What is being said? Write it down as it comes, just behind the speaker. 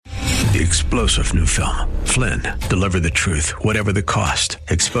The explosive new film, Flynn, deliver the truth, whatever the cost,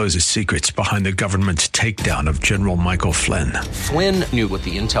 exposes secrets behind the government's takedown of General Michael Flynn. Flynn knew what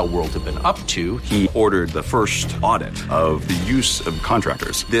the intel world had been up to. He ordered the first audit of the use of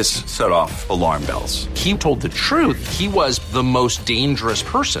contractors. This set off alarm bells. He told the truth. He was the most dangerous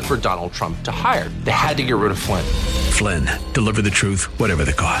person for Donald Trump to hire. They had to get rid of Flynn. Flynn, deliver the truth, whatever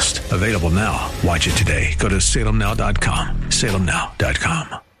the cost. Available now. Watch it today. Go to salemnow.com.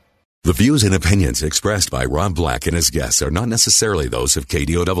 salemnow.com. The views and opinions expressed by Rob Black and his guests are not necessarily those of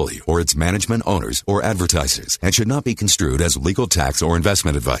KDOW or its management, owners, or advertisers and should not be construed as legal, tax, or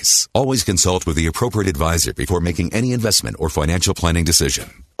investment advice. Always consult with the appropriate advisor before making any investment or financial planning decision.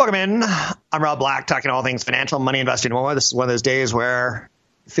 Welcome in. I'm Rob Black, talking all things financial, money, investing, more. This is one of those days where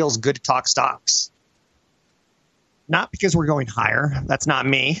it feels good to talk stocks. Not because we're going higher. That's not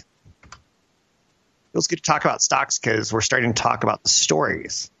me. It feels good to talk about stocks because we're starting to talk about the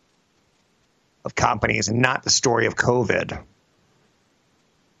stories of companies and not the story of COVID.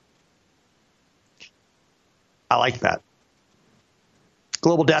 I like that.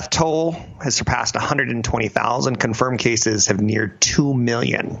 Global death toll has surpassed 120,000. Confirmed cases have neared 2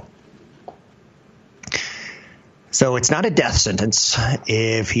 million. So it's not a death sentence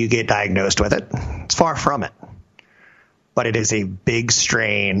if you get diagnosed with it. It's far from it. But it is a big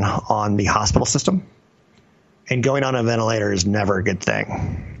strain on the hospital system. And going on a ventilator is never a good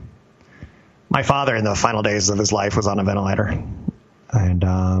thing. My father, in the final days of his life, was on a ventilator. And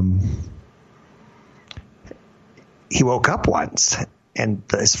he woke up once, and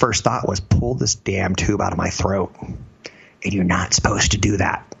his first thought was, pull this damn tube out of my throat. And you're not supposed to do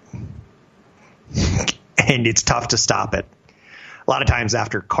that. And it's tough to stop it. A lot of times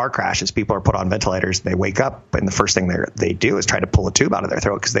after car crashes, people are put on ventilators. They wake up, and the first thing they do is try to pull a tube out of their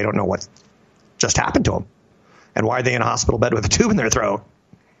throat because they don't know what just happened to them. And why are they in a hospital bed with a tube in their throat?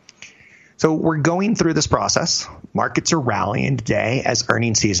 So we're going through this process. Markets are rallying today as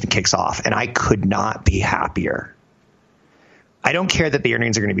earnings season kicks off, and I could not be happier. I don't care that the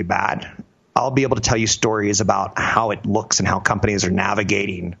earnings are going to be bad. I'll be able to tell you stories about how it looks and how companies are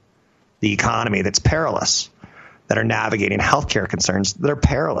navigating the economy that's perilous, that are navigating healthcare concerns that are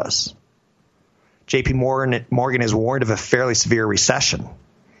perilous. JP Morgan has warned of a fairly severe recession.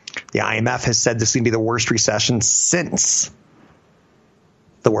 The IMF has said this is going to be the worst recession since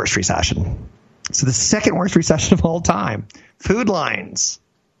the worst recession. So the second worst recession of all time. Food lines.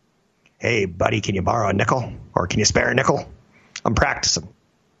 Hey, buddy, can you borrow a nickel? Or can you spare a nickel? I'm practicing.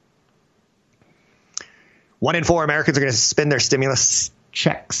 1 in 4 Americans are going to spend their stimulus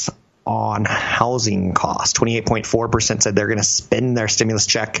checks on housing costs. 28.4% said they're going to spend their stimulus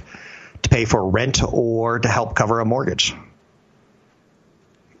check to pay for rent or to help cover a mortgage.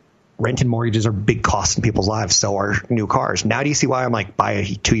 Rent and mortgages are big costs in people's lives. So are new cars. Now do you see why I'm like, buy a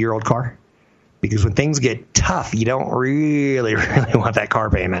 2-year-old car? Because when things get tough, you don't really want that car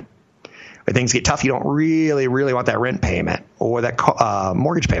payment. When things get tough, you don't really want that rent payment or that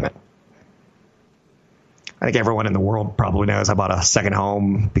mortgage payment. I think everyone in the world probably knows I bought a second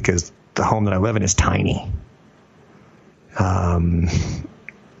home because the home that I live in is tiny. I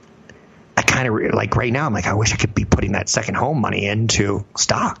kind of like right now, I'm like, I wish I could be putting that second home money into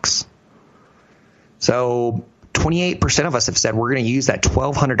stocks. So 28% of us have said we're going to use that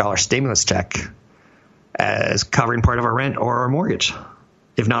 $1,200 stimulus check as covering part of our rent or our mortgage,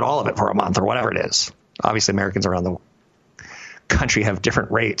 if not all of it for a month or whatever it is. Obviously, Americans around the country have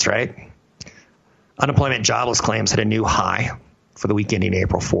different rates, right? Unemployment jobless claims hit a new high for the week ending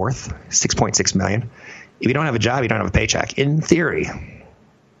April 4th, 6.6 million. If you don't have a job, you don't have a paycheck. In theory,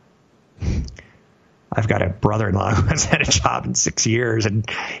 I've got a brother-in-law who hasn't had a job in 6 years, and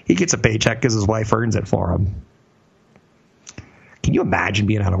he gets a paycheck because his wife earns it for him. Can you imagine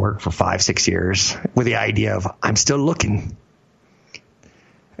being out of work for 5-6 years with the idea of, I'm still looking?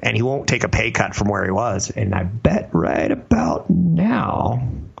 And he won't take a pay cut from where he was. And I bet right about now,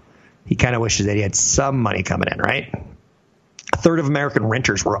 he kind of wishes that he had some money coming in, right? A third of American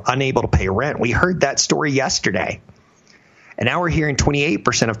renters were unable to pay rent. We heard that story yesterday. And now we're hearing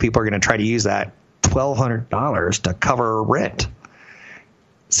 28% of people are going to try to use that $1,200 to cover rent.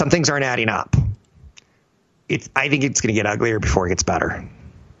 Some things aren't adding up. I think it's going to get uglier before it gets better.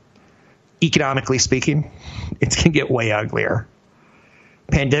 Economically speaking, it's going to get way uglier.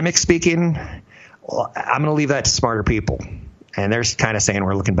 Pandemic speaking, well, I'm going to leave that to smarter people. And they're kind of saying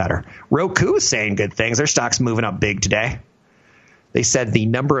we're looking better. Roku is saying good things. Their stock's moving up big today. They said the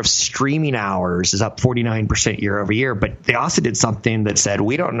number of streaming hours is up 49% year over year. But they also did something that said,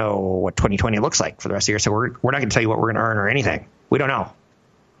 we don't know what 2020 looks like for the rest of the year. So we're not going to tell you what we're going to earn or anything. We don't know.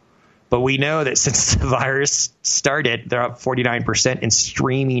 But we know that since the virus started, they're up 49% in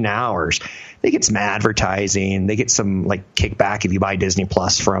streaming hours. They get some advertising. They get some like kickback if you buy Disney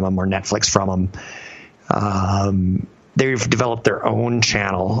Plus from them or Netflix from them. They've developed their own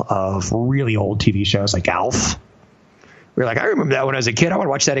channel of really old TV shows like Alf. We're like, I remember that when I was a kid. I want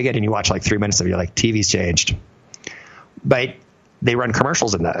to watch that again. And you watch like 3 minutes of it. You're like, TV's changed. But they run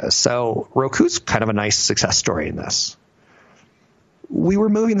commercials in those. So Roku's kind of a nice success story in this. We were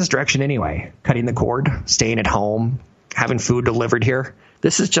moving this direction anyway, cutting the cord, staying at home, having food delivered here.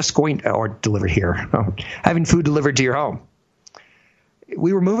 This is just having food delivered to your home.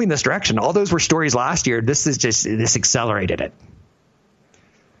 We were moving this direction. All those were stories last year. This accelerated it.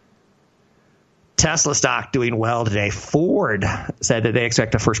 Tesla stock doing well today. Ford said that they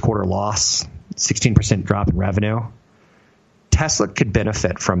expect a first quarter loss, 16% drop in revenue. Tesla could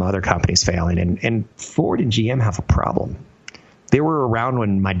benefit from other companies failing, and Ford and GM have a problem. They were around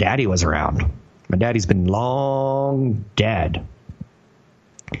when my daddy was around. My daddy's been long dead.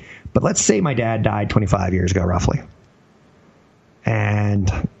 But let's say my dad died 25 years ago, roughly.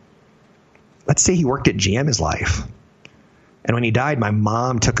 And let's say he worked at GM his life. And when he died, my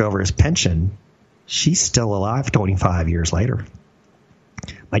mom took over his pension. She's still alive 25 years later.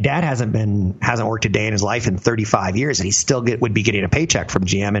 My dad hasn't worked a day in his life in 35 years, and he still would be getting a paycheck from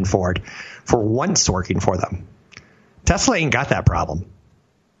GM and Ford for once working for them. Tesla ain't got that problem.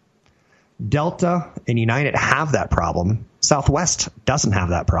 Delta and United have that problem. Southwest doesn't have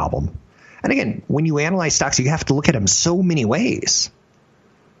that problem. And again, when you analyze stocks, you have to look at them so many ways.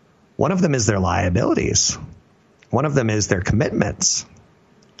 One of them is their liabilities. One of them is their commitments.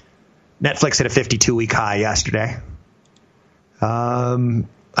 Netflix hit a 52-week high yesterday. I'm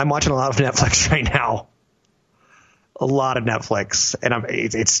watching a lot of Netflix right now. A lot of Netflix. And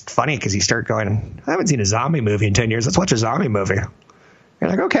it's funny because you start going, I haven't seen a zombie movie in 10 years. Let's watch a zombie movie. You're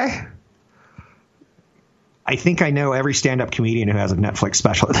like, okay. I think I know every stand-up comedian who has a Netflix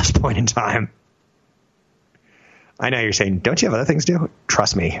special at this point in time. I know you're saying, don't you have other things to do?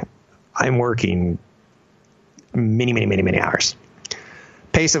 Trust me. I'm working many hours.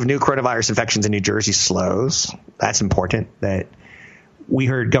 Pace of new coronavirus infections in New Jersey slows. That's important. That we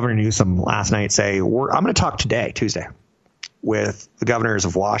heard Governor Newsom last night say, I'm going to talk today, Tuesday, with the governors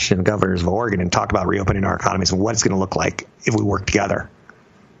of Washington, governors of Oregon, and talk about reopening our economies and what it's going to look like if we work together.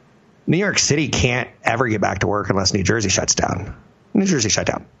 New York City can't ever get back to work unless New Jersey shuts down. New Jersey shut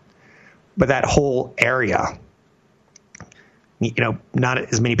down. But that whole area, not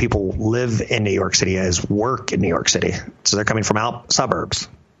as many people live in New York City as work in New York City. So they're coming from out suburbs.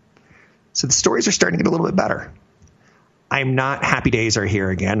 So the stories are starting to get a little bit better. I'm not happy days are here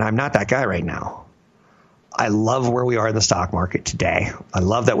again. I'm not that guy right now. I love where we are in the stock market today. I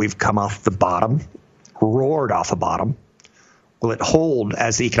love that we've come off the bottom, roared off the bottom. Will it hold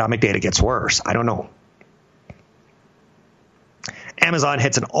as the economic data gets worse? I don't know. Amazon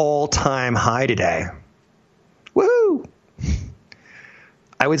hits an all-time high today. Woo!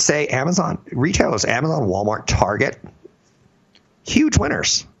 I would say Amazon, retailers, Amazon, Walmart, Target, huge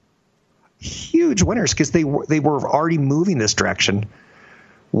winners. Huge winners because they were already moving this direction.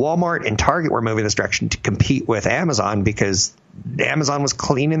 Walmart and Target were moving this direction to compete with Amazon because Amazon was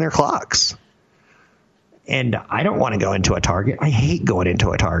cleaning their clocks. And I don't want to go into a Target. I hate going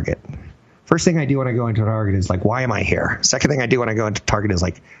into a Target. First thing I do when I go into a Target is like, why am I here? Second thing I do when I go into Target is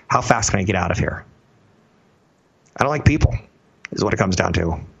like, how fast can I get out of here? I don't like people, is what it comes down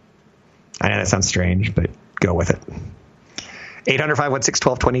to. I know that sounds strange, but go with it.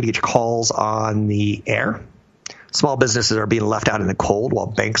 800-516-1220 to get your calls on the air. Small businesses are being left out in the cold while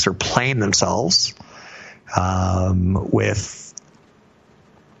banks are playing themselves with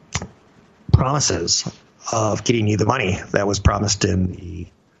promises of getting you the money that was promised in the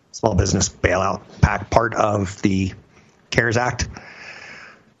small business bailout pack part of the CARES Act.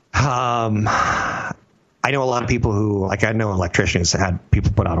 I know a lot of people who, like I know an electrician who's had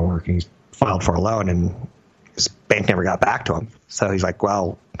people put out of work and he's filed for a loan and his bank never got back to him. So he's like,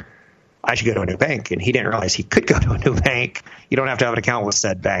 well, I should go to a new bank. And he didn't realize he could go to a new bank. You don't have to have an account with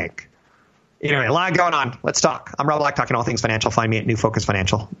said bank. Anyway, a lot going on. Let's talk. I'm Rob Black, talking all things financial. Find me at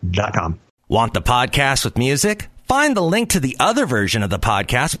newfocusfinancial.com. Want the podcast with music? Find the link to the other version of the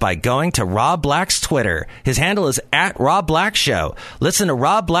podcast by going to Rob Black's Twitter. His handle is @RobBlackShow. Listen to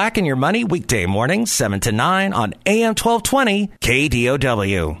Rob Black and Your Money weekday mornings, 7 to 9 on AM 1220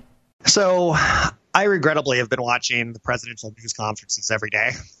 KDOW. So I regrettably have been watching the presidential news conferences every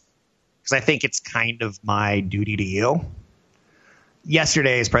day because I think it's kind of my duty to you.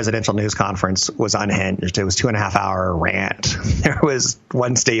 Yesterday's presidential news conference was unhinged. It was a 2.5-hour rant. There was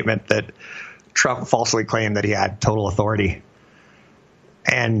one statement that Trump falsely claimed that he had total authority.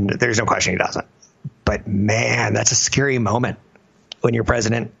 And there's no question he doesn't. But man, that's a scary moment when your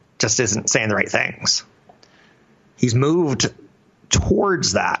president just isn't saying the right things. He's moved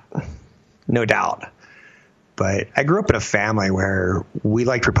towards that, no doubt. But I grew up in a family where we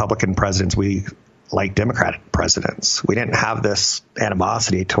liked Republican presidents. We liked Democratic presidents. We didn't have this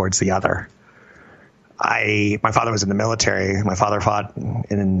animosity towards the other. My father was in the military. My father fought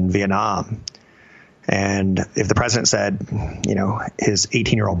in Vietnam. And if the president said, his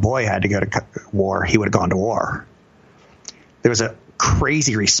 18-year-old boy had to go to war, he would have gone to war. There was a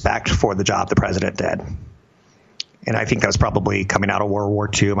crazy respect for the job the president did. And I think that was probably coming out of World War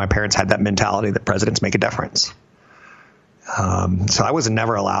II. My parents had that mentality that presidents make a difference. So I was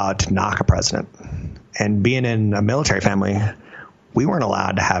never allowed to knock a president. And being in a military family, we weren't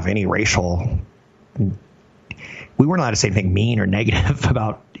allowed to have any racial – we weren't allowed to say anything mean or negative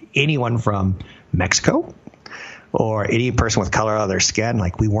about anyone from Mexico or any person with color of their skin.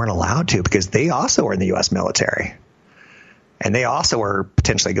 Like, we weren't allowed to, because they also were in the U.S. military. And they also were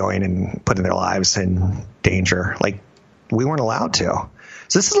potentially going and putting their lives in danger. Like, we weren't allowed to.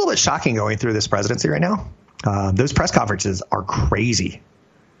 So this is a little bit shocking going through this presidency right now. Those press conferences are crazy.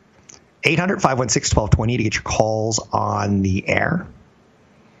 800-516-1220 to get your calls on the air.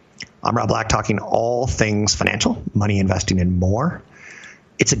 I'm Rob Black, talking all things financial, money, investing, and more.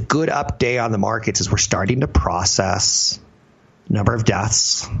 It's a good update on the markets as we're starting to process number of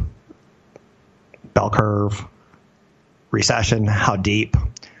deaths, bell curve, recession, how deep.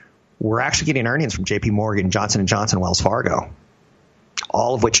 We're actually getting earnings from JP Morgan, Johnson & Johnson, Wells Fargo,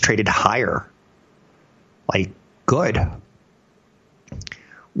 all of which traded higher. Like, good.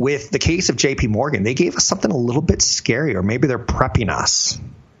 With the case of JP Morgan, they gave us something a little bit scary, or maybe they're prepping us.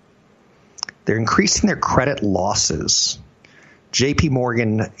 They're increasing their credit losses. JP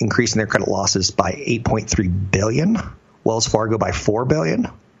Morgan increasing their credit losses by $8.3 billion, Wells Fargo by $4 billion.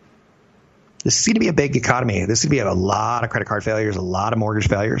 This is going to be a big economy. This is going to be a lot of credit card failures, a lot of mortgage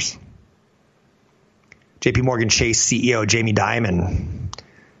failures. JP Morgan Chase CEO Jamie Dimon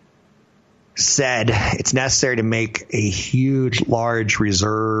said it's necessary to make a huge, large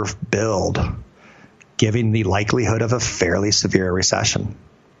reserve build, given the likelihood of a fairly severe recession.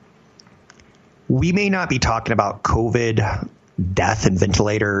 We may not be talking about COVID, death and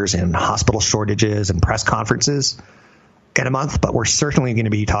ventilators and hospital shortages and press conferences in a month, but we're certainly going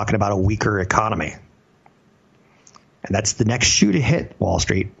to be talking about a weaker economy. And that's the next shoe to hit Wall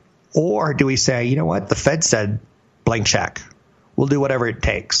Street. Or do we say, you know what, the Fed said blank check. We'll do whatever it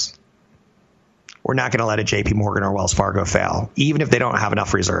takes. We're not going to let a JP Morgan or Wells Fargo fail. Even if they don't have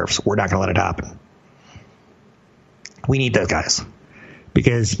enough reserves, we're not going to let it happen. We need those guys.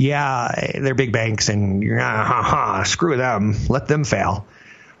 Because, yeah, they're big banks and screw them. Let them fail.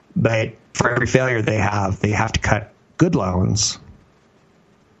 But for every failure they have to cut good loans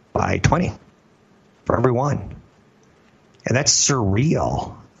by 20 for every one. And that's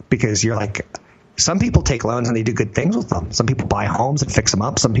surreal, because you're like, some people take loans and they do good things with them. Some people buy homes and fix them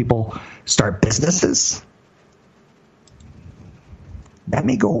up. Some people start businesses. That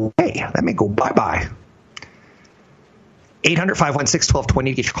may go away. That may go bye-bye. 800-516-1220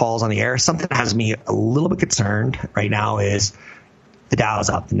 to get your calls on the air. Something that has me a little bit concerned right now is the Dow's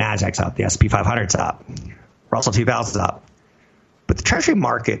up, the Nasdaq's up, the S&P 500's up, Russell 2000's up. But the Treasury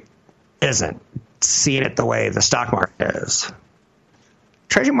market isn't seeing it the way the stock market is.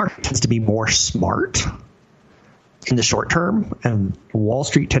 Treasury market tends to be more smart in the short term, and Wall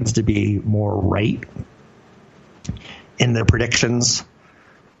Street tends to be more right in the predictions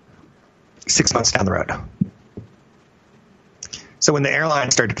 6 months down the road. So when the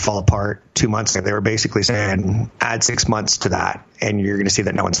airline started to fall apart 2 months ago, they were basically saying, add 6 months to that, and you're going to see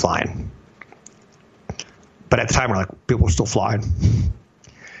that no one's flying. But at the time, we're like, people are still flying.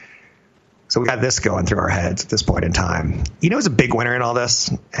 So we got this going through our heads at this point in time. You know who's a big winner in all this?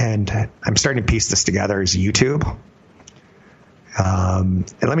 And I'm starting to piece this together, is YouTube.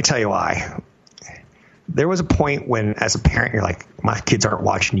 And let me tell you why. There was a point when, as a parent, you're like, my kids aren't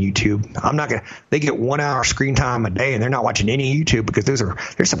watching YouTube. I'm not going to. They get 1 hour screen time a day, and they're not watching any YouTube, because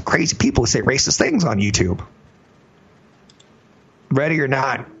there's some crazy people who say racist things on YouTube. Ready or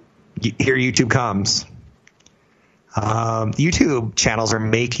not, here YouTube comes. YouTube channels are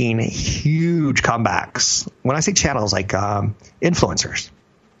making huge comebacks. When I say channels, like influencers.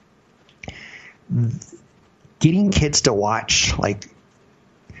 Getting kids to watch, like,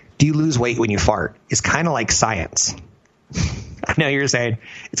 do you lose weight when you fart, is kind of like science. I know you're saying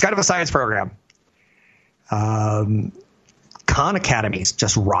it's kind of a science program. Khan Academy's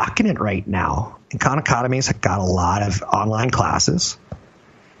just rocking it right now. And Khan Academy's have got a lot of online classes.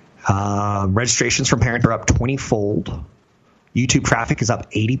 Registrations from parents are up 20-fold. YouTube traffic is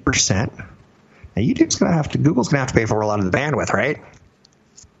up 80%. Now, Google's going to have to pay for a lot of the bandwidth, right?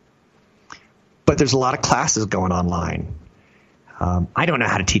 But there's a lot of classes going online. I don't know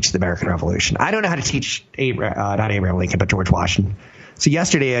how to teach the American Revolution. I don't know how to teach not Abraham Lincoln, but George Washington. So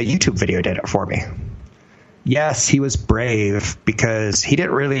yesterday, a YouTube video did it for me. Yes, he was brave because he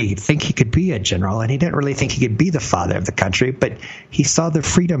didn't really think he could be a general, and he didn't really think he could be the father of the country, but he saw the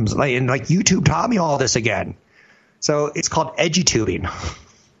freedoms. And YouTube taught me all this again. So it's called edutubing.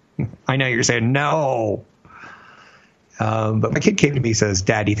 I know you're saying no. But my kid came to me and says,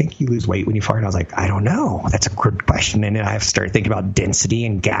 Dad, do you think you lose weight when you fart? And I was like, I don't know. That's a good question. And then I have to start thinking about density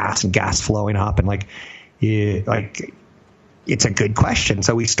and gas flowing up. And it's a good question.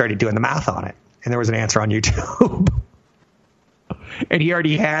 So we started doing the math on it. And there was an answer on YouTube. And he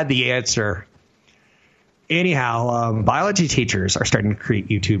already had the answer. Anyhow, biology teachers are starting to create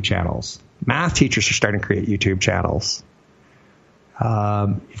YouTube channels. Math teachers are starting to create YouTube channels.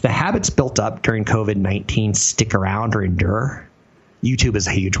 If the habits built up during COVID-19 stick around or endure, YouTube is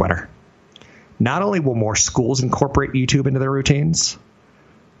a huge winner. Not only will more schools incorporate YouTube into their routines,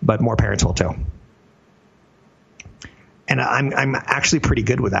 but more parents will too. And I'm actually pretty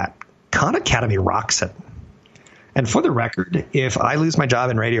good with that. Khan Academy rocks it. And for the record, if I lose my job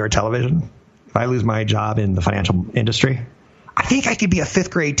in radio or television, if I lose my job in the financial industry, I think I could be a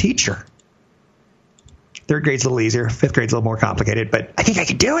 5th grade teacher. 3rd grade's a little easier. 5th grade's a little more complicated, but I think I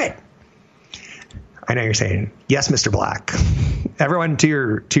could do it. I know you're saying, yes, Mr. Black. Everyone to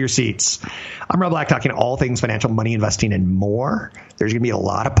your seats. I'm Rob Black, talking all things financial, money, investing, and more. There's going to be a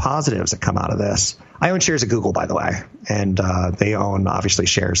lot of positives that come out of this. I own shares of Google, by the way, and they own, obviously,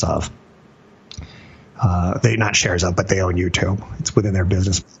 shares of. They not shares of, but they own YouTube. It's within their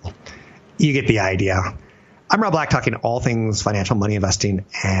business. You get the idea. I'm Rob Black, talking all things financial, money, investing,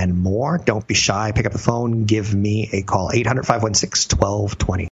 and more. Don't be shy. Pick up the phone. Give me a call.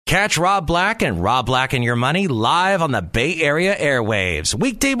 800-516-1220. Catch Rob Black and Rob Black and Your Money live on the Bay Area airwaves,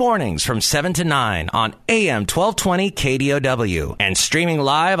 weekday mornings from 7 to 9 on AM 1220 KDOW and streaming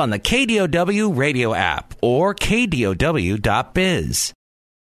live on the KDOW radio app or KDOW.biz.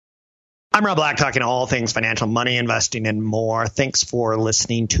 I'm Rob Black, talking all things financial, money, investing, and more. Thanks for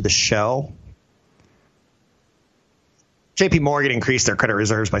listening to the show. JP Morgan increased their credit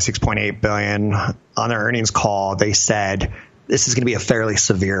reserves by $6.8 billion. On their earnings call, they said this is going to be a fairly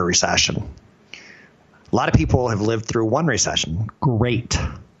severe recession. A lot of people have lived through one recession. Great.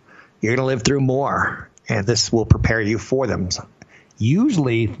 You're going to live through more, and this will prepare you for them.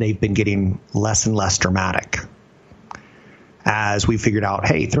 Usually, they've been getting less and less dramatic as we figured out,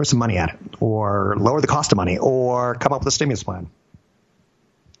 hey, throw some money at it, or lower the cost of money, or come up with a stimulus plan.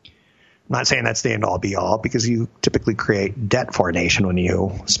 I'm not saying that's the end-all, be-all, because you typically create debt for a nation when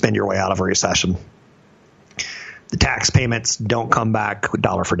you spend your way out of a recession. The tax payments don't come back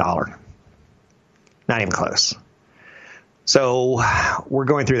dollar for dollar. Not even close. So we're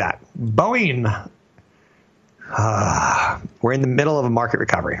going through that. Boeing, we're in the middle of a market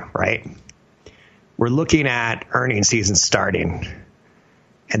recovery, right? We're looking at earnings season starting,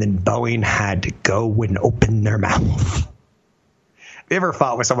 and then Boeing had to go and open their mouth. You ever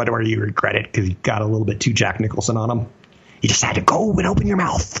fought with someone where you regret it because you got a little bit too Jack Nicholson on them? You just had to go and open your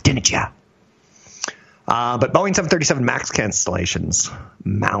mouth, didn't you? But Boeing 737 MAX cancellations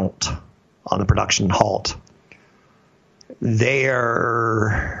mount on the production halt.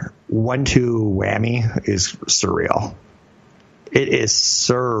 Their 1-2 whammy is surreal. It is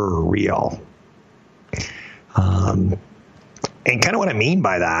surreal. And kind of what I mean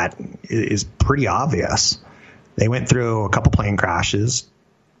by that is pretty obvious. They went through a couple plane crashes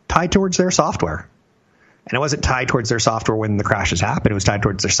tied towards their software. And it wasn't tied towards their software when the crashes happened. It was tied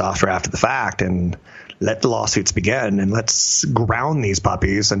towards their software after the fact. And let the lawsuits begin, and let's ground these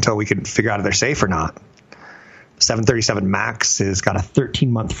puppies until we can figure out if they're safe or not. The 737 MAX has got a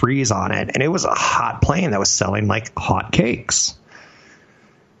 13-month freeze on it, and it was a hot plane that was selling like hot cakes.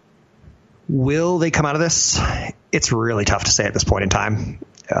 Will they come out of this? It's really tough to say at this point in time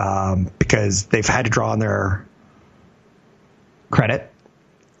because they've had to draw on their credit.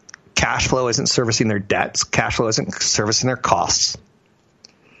 Cash flow isn't servicing their debts. Cash flow isn't servicing their costs.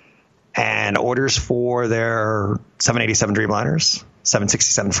 And orders for their 787 Dreamliners,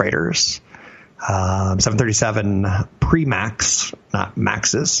 767 freighters, 737 pre-MAX, not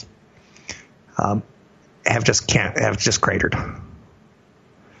MAXes, have just cratered.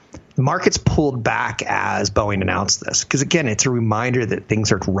 The market's pulled back as Boeing announced this because, again, it's a reminder that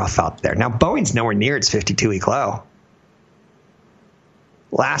things are rough out there. Now, Boeing's nowhere near its 52-week low.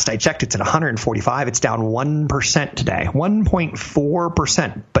 Last I checked, it's at 145. It's down 1% today,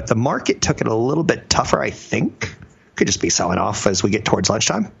 1.4%. But the market took it a little bit tougher, I think, Could just be selling off as we get towards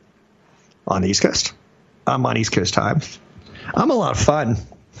lunchtime on the East Coast. I'm on East Coast time. I'm a lot of fun.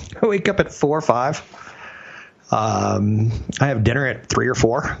 I wake up at 4 or 5. I have dinner at 3 or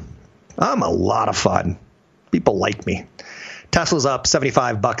 4. I'm a lot of fun. People like me. Tesla's up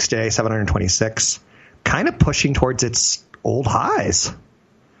 $75 today, 726. Kind of pushing towards its old highs.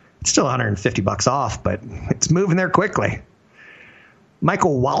 It's still $150 off, but it's moving there quickly.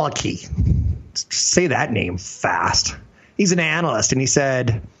 Michael Wallachie. Say that name fast. He's an analyst, and he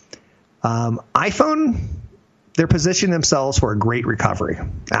said, iPhone, they're positioning themselves for a great recovery.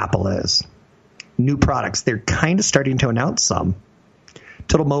 Apple is. New products, they're kind of starting to announce some.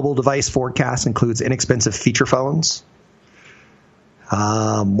 Total mobile device forecast includes inexpensive feature phones.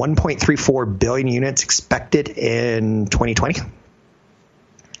 1.34 billion units expected in 2020.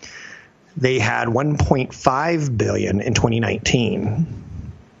 They had 1.5 billion in 2019.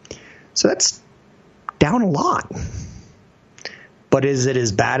 So that's down a lot. But is it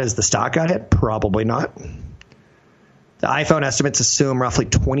as bad as the stock got hit? Probably not. The iPhone estimates assume roughly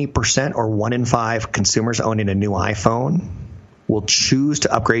 20% or 1 in 5 consumers owning a new iPhone will choose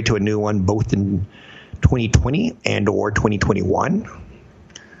to upgrade to a new one both in 2020 and or 2021.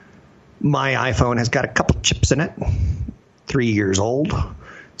 My iPhone has got a couple chips in it, 3 years old.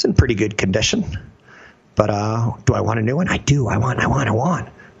 It's in pretty good condition. But do I want a new one? I do. I want.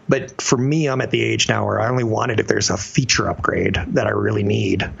 But for me, I'm at the age now where I only want it if there's a feature upgrade that I really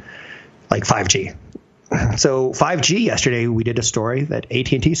need, like 5G. So 5G yesterday, we did a story that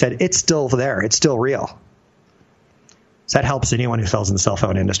AT&T said it's still there. It's still real. So that helps anyone who sells in the cell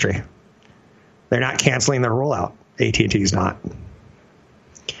phone industry. They're not canceling their rollout. AT&T's not.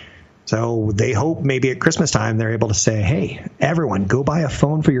 So they hope maybe at Christmas time they're able to say, hey, everyone, go buy a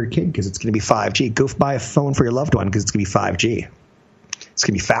phone for your kid because it's going to be 5G. Go buy a phone for your loved one because it's going to be 5G. It's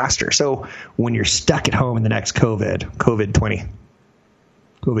going to be faster. So when you're stuck at home in the next COVID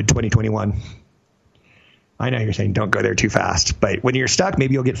 2021, I know you're saying don't go there too fast, but when you're stuck,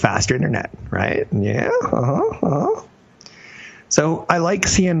 maybe you'll get faster internet, right? Yeah. So I like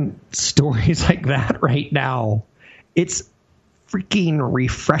seeing stories like that right now. It's freaking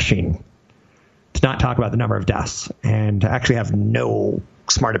refreshing to not talk about the number of deaths and to actually have no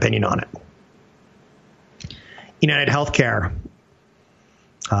smart opinion on it. United Healthcare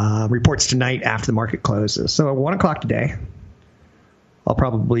reports tonight after the market closes. So at 1 o'clock today, I'll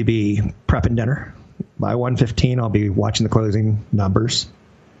probably be prepping dinner. By 1:15, I'll be watching the closing numbers.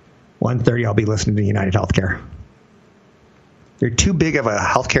 1:30, I'll be listening to United Healthcare. They're too big of a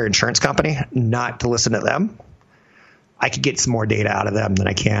healthcare insurance company not to listen to them. I could get some more data out of them than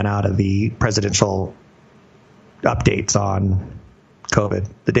I can out of the presidential updates on COVID.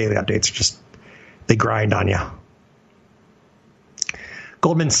 The daily updates are just, they grind on you.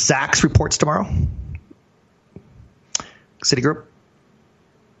 Goldman Sachs reports tomorrow. Citigroup.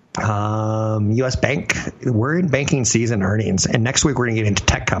 U.S. Bank. We're in banking season earnings. And next week we're going to get into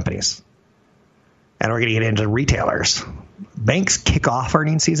tech companies. And we're going to get into retailers. Banks kick off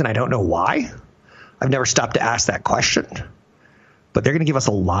earnings season. I don't know why. I've never stopped to ask that question. But they're going to give us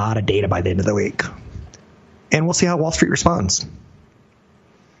a lot of data by the end of the week. And we'll see how Wall Street responds.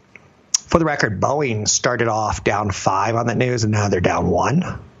 For the record, Boeing started off down 5 on that news, and now they're down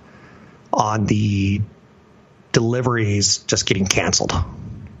 1 on the deliveries just getting canceled. They're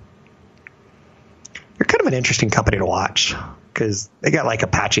kind of an interesting company to watch because they got like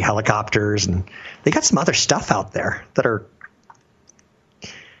Apache helicopters, and they got some other stuff out there that are –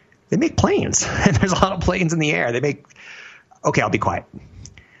 they make planes, and there's a lot of planes in the air. They make – okay, I'll be quiet.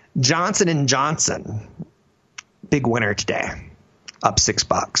 Johnson & Johnson, big winner today, up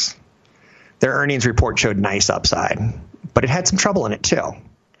 $6. Their earnings report showed nice upside, but it had some trouble in it too.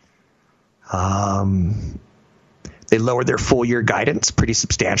 They lowered their full-year guidance pretty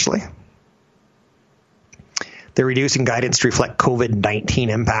substantially. They're reducing guidance to reflect COVID-19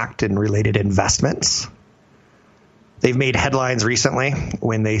 impact and related investments. They've made headlines recently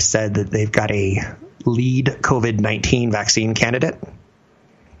when they said that they've got a lead COVID-19 vaccine candidate.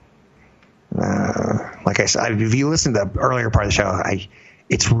 Like I said, if you listen to the earlier part of the show,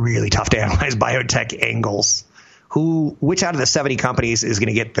 it's really tough to analyze biotech angles. Which out of the 70 companies is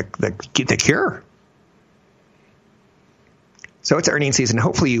going to get the cure? So it's earnings season.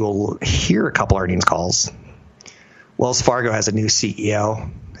 Hopefully you will hear a couple earnings calls. Wells Fargo has a new CEO,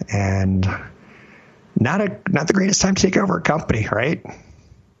 and not the greatest time to take over a company, right?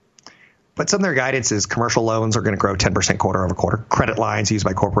 But some of their guidance is commercial loans are going to grow 10% quarter over quarter. Credit lines used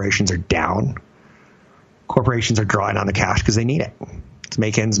by corporations are down. Corporations are drawing on the cash because they need it to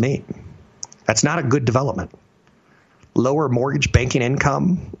make ends meet. That's not a good development. Lower mortgage banking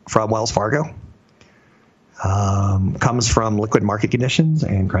income from Wells Fargo. comes from liquid market conditions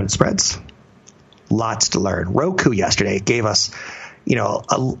and credit spreads. Lots to learn. Roku yesterday gave us,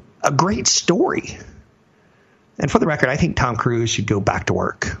 a great story. And for the record, I think Tom Cruise should go back to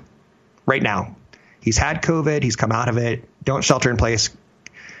work right now. He's had COVID. He's come out of it. Don't shelter in place.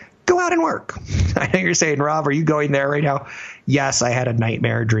 Go out and work. I know you're saying, Rob, are you going there right now? Yes, I had a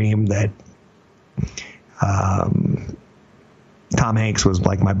nightmare dream that Tom Hanks was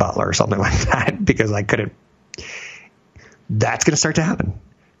like my butler or something like that because I couldn't. That's going to start to happen.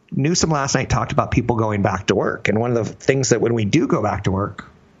 Newsom last night talked about people going back to work. And one of the things that when we do go back to work,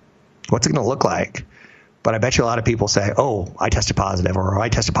 what's it going to look like? But I bet you a lot of people say, oh, I tested positive or I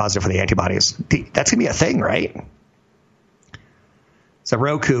tested positive for the antibodies. That's going to be a thing, right? So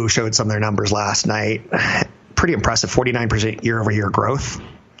Roku showed some of their numbers last night. Pretty impressive, 49% year-over-year growth.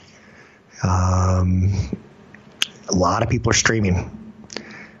 A lot of people are streaming.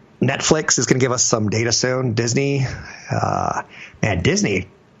 Netflix is going to give us some data soon. Disney, Disney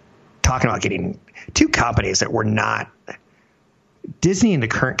talking about getting two companies that were not Disney in the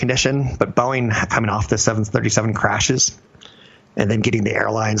current condition, but Boeing coming off the 737 crashes and then getting the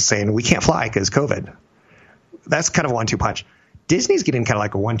airlines saying we can't fly because COVID. That's kind of a 1-2 punch. Disney's getting kind of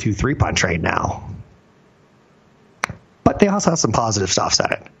like a 1-2-3 punch right now. But they also have some positive stuff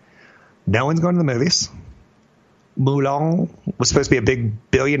at it. No one's going to the movies. Mulan was supposed to be a big $1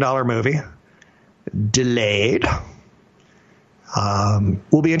 billion movie. Delayed.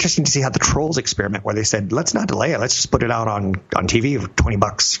 Will be interesting to see how the Trolls experiment, where they said, let's not delay it. Let's just put it out on TV for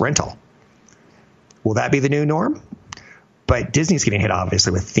 $20 rental. Will that be the new norm? But Disney's getting hit,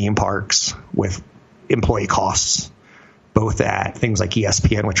 obviously, with theme parks, with employee costs, both at things like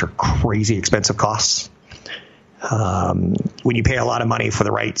ESPN, which are crazy expensive costs. When you pay a lot of money for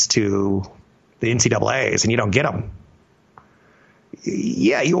the rights to the NCAAs and you don't get them,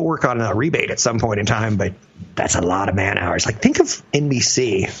 yeah, you'll work on a rebate at some point in time, but that's a lot of man hours. Like, think of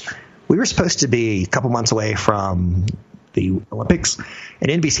NBC. We were supposed to be a couple months away from the Olympics, and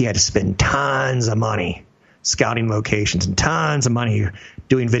NBC had to spend tons of money scouting locations and tons of money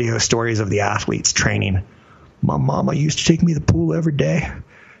doing video stories of the athletes training. My mama used to take me to the pool every day.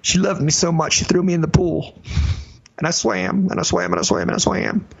 She loved me so much, she threw me in the pool. And I swam, and I swam, and I swam, and I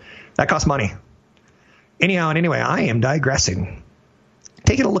swam. That cost money. Anyhow and anyway, I am digressing.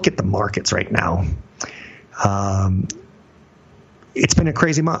 Taking a look at the markets right now. It's been a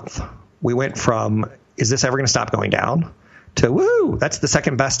crazy month. We went from, is this ever going to stop going down? To, woo, that's the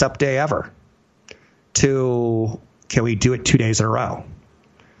second best up day ever. To, can we do it 2 days in a row?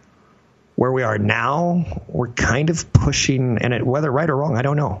 Where we are now, we're kind of pushing, and whether right or wrong, I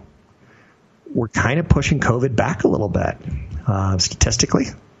don't know. We're kind of pushing COVID back a little bit. Statistically,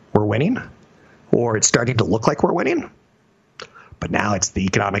 we're winning, or it's starting to look like we're winning. But now it's the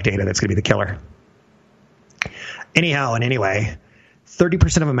economic data that's going to be the killer. Anyhow and anyway,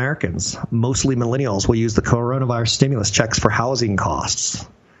 30% of Americans, mostly millennials, will use the coronavirus stimulus checks for housing costs.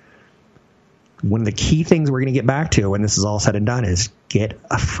 One of the key things we're going to get back to when this is all said and done is get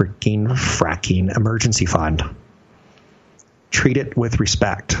a freaking fracking emergency fund. Treat it with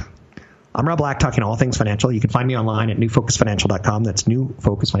respect. I'm Rob Black, talking all things financial. You can find me online at newfocusfinancial.com. That's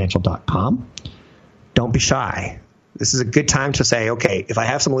newfocusfinancial.com. Don't be shy. This is a good time to say, okay, if I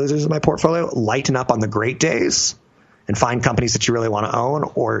have some losers in my portfolio, lighten up on the great days and find companies that you really want to own,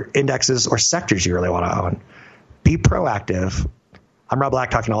 or indexes or sectors you really want to own. Be proactive. I'm Rob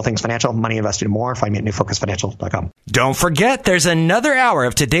Black, talking all things financial, money invested, and more. Find me at newfocusfinancial.com. Don't forget, there's another hour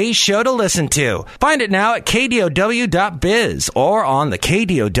of today's show to listen to. Find it now at kdow.biz or on the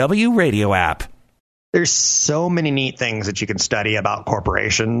KDOW radio app. There's so many neat things that you can study about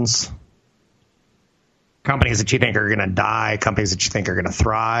corporations. Companies that you think are going to die, companies that you think are going to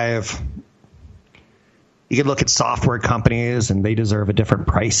thrive. You could look at software companies, and they deserve a different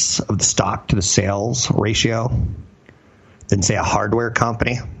price of the stock to the sales ratio than, say, a hardware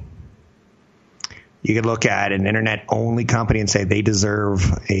company. You could look at an internet-only company and say they deserve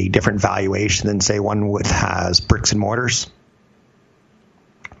a different valuation than, say, one that has bricks and mortars.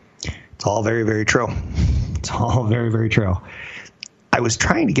 It's all very, very true. It's all very, very true. I was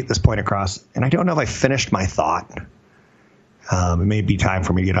trying to get this point across, and I don't know if I finished my thought. It may be time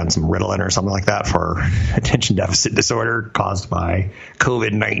for me to get on some Ritalin or something like that for attention deficit disorder caused by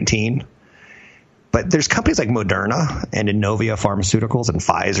COVID-19. But there's companies like Moderna and Inovia Pharmaceuticals and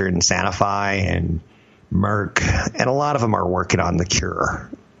Pfizer and Sanofi and Merck, and a lot of them are working on the cure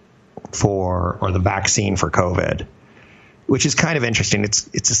or the vaccine for COVID, which is kind of interesting. It's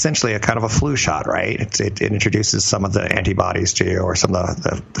essentially a kind of a flu shot, right? It introduces some of the antibodies to you, or some of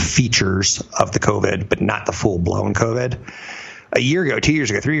the features of the COVID, but not the full-blown COVID. A year ago, 2 years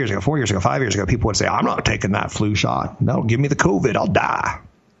ago, 3 years ago, 4 years ago, 5 years ago, people would say, I'm not taking that flu shot. No, give me the COVID. I'll die.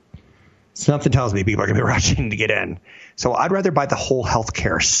 Something tells me people are going to be rushing to get in. So I'd rather buy the whole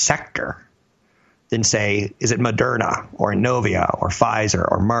healthcare sector than say, is it Moderna or Inovia or Pfizer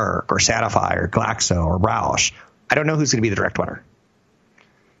or Merck or Sanofi or Glaxo or Roush? I don't know who's going to be the direct winner.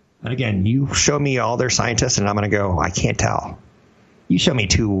 And again, you show me all their scientists and I'm going to go, I can't tell. You show me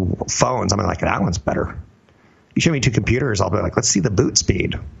 2 phones, I'm like, that one's better. You show me 2 computers, I'll be like, let's see the boot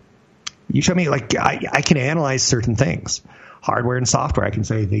speed. You show me, like, I can analyze certain things. Hardware and software, I can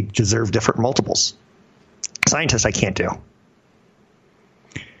say they deserve different multiples. Scientists, I can't do.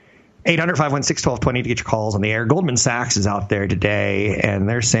 800-516-1220 to get your calls on the air. Goldman Sachs is out there today, and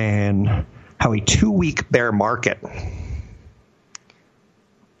they're saying how a 2-week bear market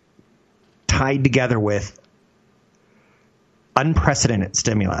tied together with unprecedented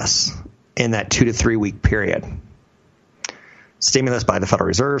stimulus in that 2 to 3 week period. Stimulus by the Federal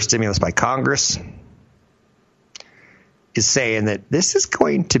Reserve, stimulus by Congress, is saying that this is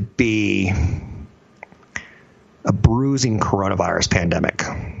going to be a bruising coronavirus pandemic,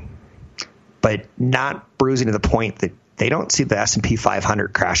 but not bruising to the point that they don't see the S&P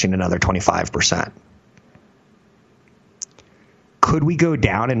 500 crashing another 25%. Could we go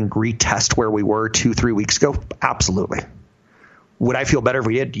down and retest where we were 2-3 weeks ago? Absolutely. Would I feel better if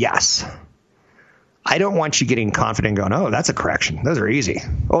we did? Yes. I don't want you getting confident going, oh, that's a correction. Those are easy.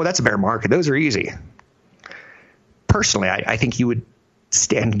 Oh, that's a bear market. Those are easy. Personally, I think you would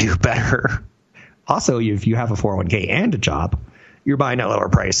stand to do better. Also, if you have a 401k and a job, you're buying at lower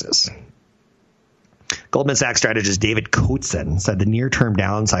prices. Goldman Sachs strategist David Coatson said the near-term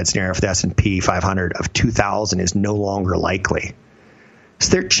downside scenario for the S&P 500 of 2,000 is no longer likely.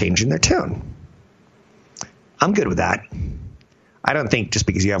 So they're changing their tune. I'm good with that. I don't think just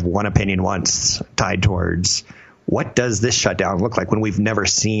because you have one opinion once tied towards what does this shutdown look like when we've never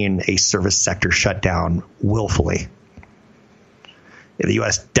seen a service sector shut down willfully. If the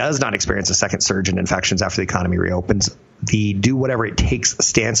U.S. does not experience a second surge in infections after the economy reopens, the do whatever it takes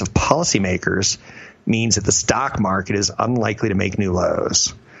stance of policymakers means that the stock market is unlikely to make new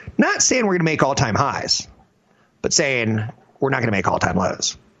lows. Not saying we're going to make all-time highs, but saying we're not going to make all-time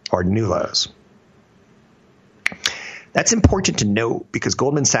lows or new lows. That's important to note because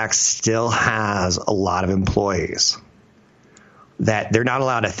Goldman Sachs still has a lot of employees that they're not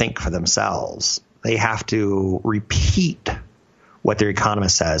allowed to think for themselves. They have to repeat what their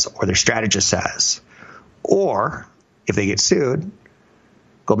economist says or their strategist says. Or if they get sued,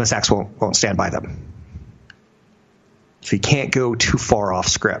 Goldman Sachs won't stand by them. So you can't go too far off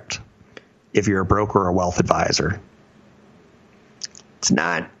script if you're a broker or a wealth advisor. It's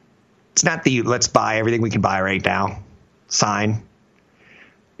not the let's buy everything we can buy right now sign.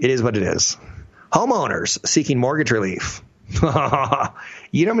 It is what it is. Homeowners seeking mortgage relief. You know how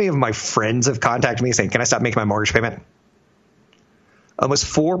many of my friends have contacted me saying, can I stop making my mortgage payment? Almost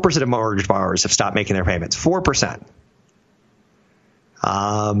 4% of mortgage borrowers have stopped making their payments. 4%.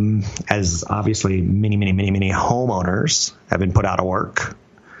 As obviously many homeowners have been put out of work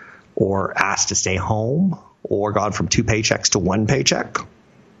or asked to stay home or gone from 2 paychecks to 1 paycheck.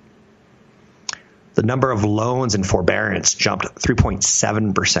 The number of loans in forbearance jumped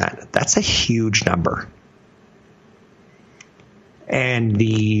 3.7%. That's a huge number. And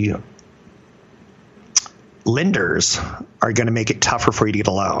the lenders are going to make it tougher for you to get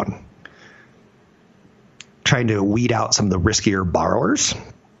a loan, trying to weed out some of the riskier borrowers.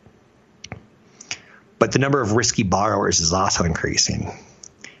 But the number of risky borrowers is also increasing.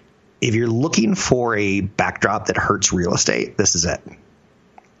 If you're looking for a backdrop that hurts real estate, this is it.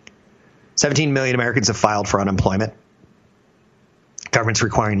 17 million Americans have filed for unemployment. Government's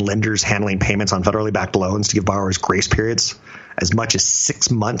requiring lenders handling payments on federally backed loans to give borrowers grace periods as much as 6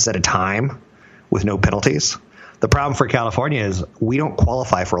 months at a time with no penalties. The problem for California is we don't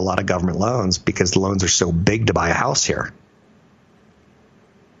qualify for a lot of government loans because the loans are so big to buy a house here.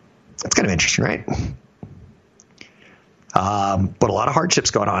 That's kind of interesting, right? But a lot of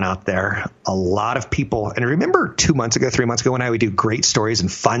hardships going on out there. A lot of people, and remember 2 months ago, 3 months ago, when I would do great stories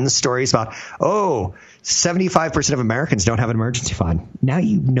and fun stories about, 75% of Americans don't have an emergency fund. Now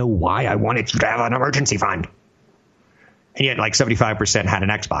you know why I wanted you to have an emergency fund. And yet like 75% had an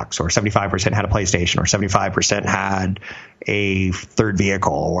Xbox or 75% had a PlayStation or 75% had a third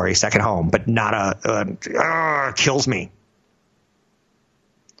vehicle or a second home, but not kills me.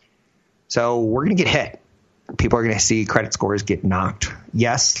 So we're going to get hit. People are going to see credit scores get knocked.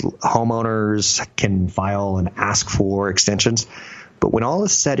 Yes, homeowners can file and ask for extensions. But when all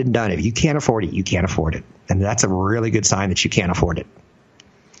is said and done, if you can't afford it, you can't afford it. And that's a really good sign that you can't afford it.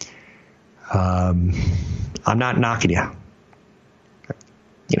 I'm not knocking you.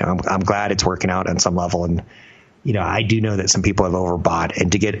 I'm glad it's working out on some level. And, I do know that some people have overbought,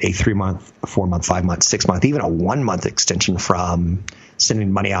 and to get a 3-month, 4-month, 5-month, 6-month, even a 1-month extension from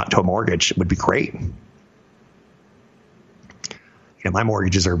sending money out to a mortgage would be great. My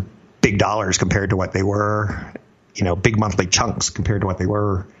mortgages are big dollars compared to what they were, big monthly chunks compared to what they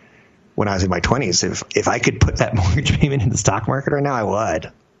were when I was in my 20s. If I could put that mortgage payment in the stock market right now, I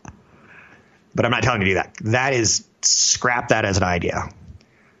would. But I'm not telling you to do that. That is, scrap that as an idea.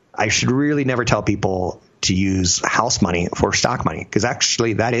 I should really never tell people to use house money for stock money, because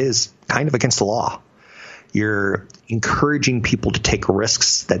actually that is kind of against the law. You're encouraging people to take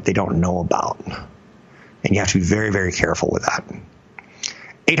risks that they don't know about. And you have to be very, very careful with that.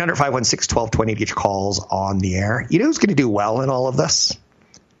 800-516-1220 to get your calls on the air. You know who's going to do well in all of this?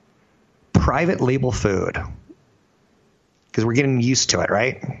 Private label food. Because we're getting used to it,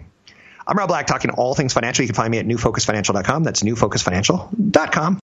 right? I'm Rob Black, talking all things financial. You can find me at newfocusfinancial.com. That's newfocusfinancial.com.